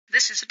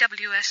This is a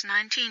WS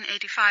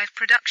 1985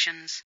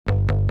 Productions.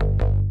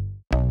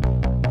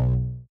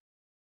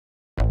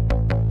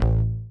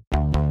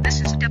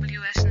 This is a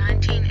WS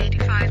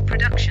 1985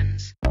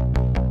 Productions.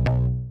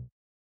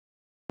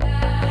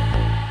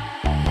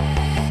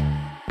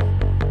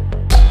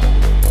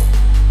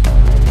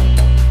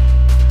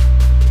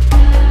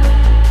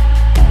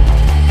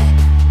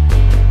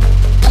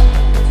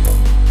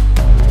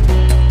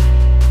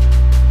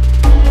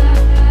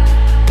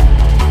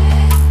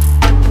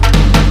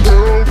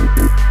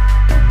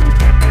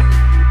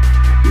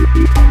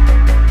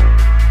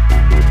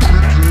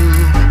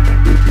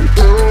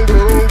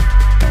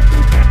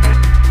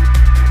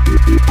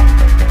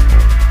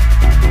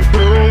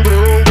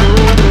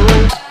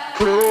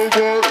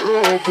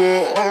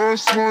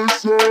 Ask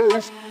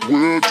myself,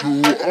 where do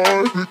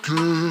I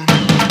begin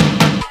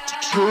to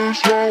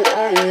change how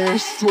our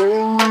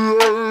story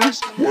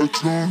is? Why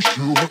don't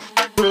you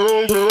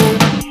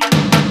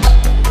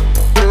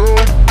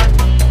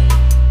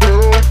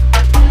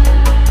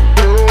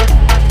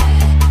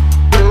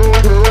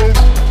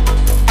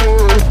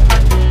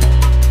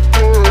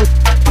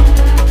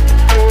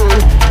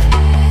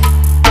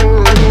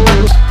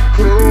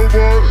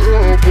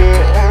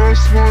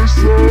ask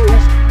myself,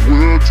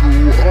 where do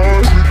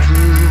I begin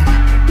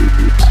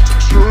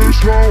to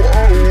change how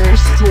our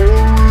story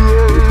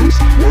is?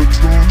 Why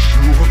don't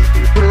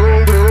you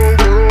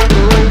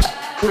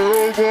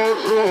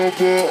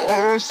ever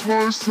ask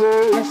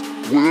myself,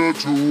 where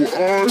do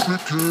I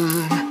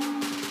begin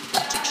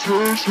to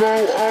change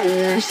how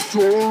our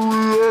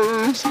story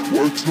is? Why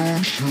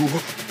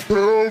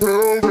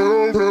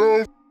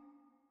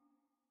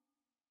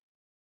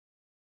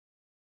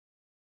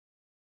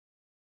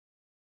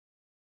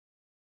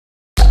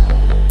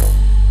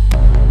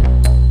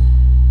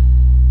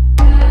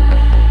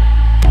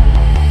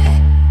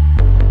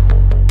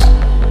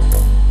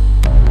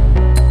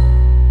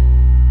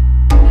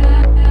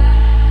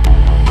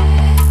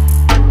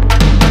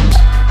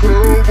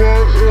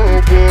don't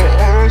you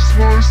ask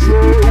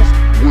myself,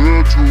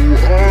 where do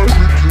I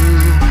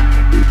begin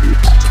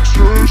to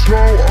change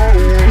how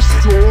our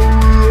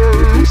story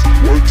is?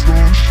 Why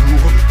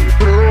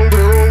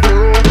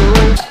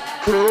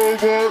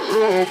don't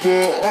you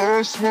ever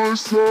ask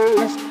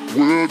myself,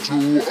 where do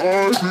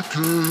I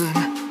begin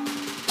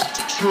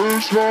to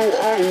change how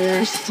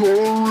our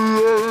story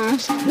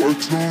is? Why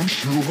don't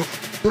you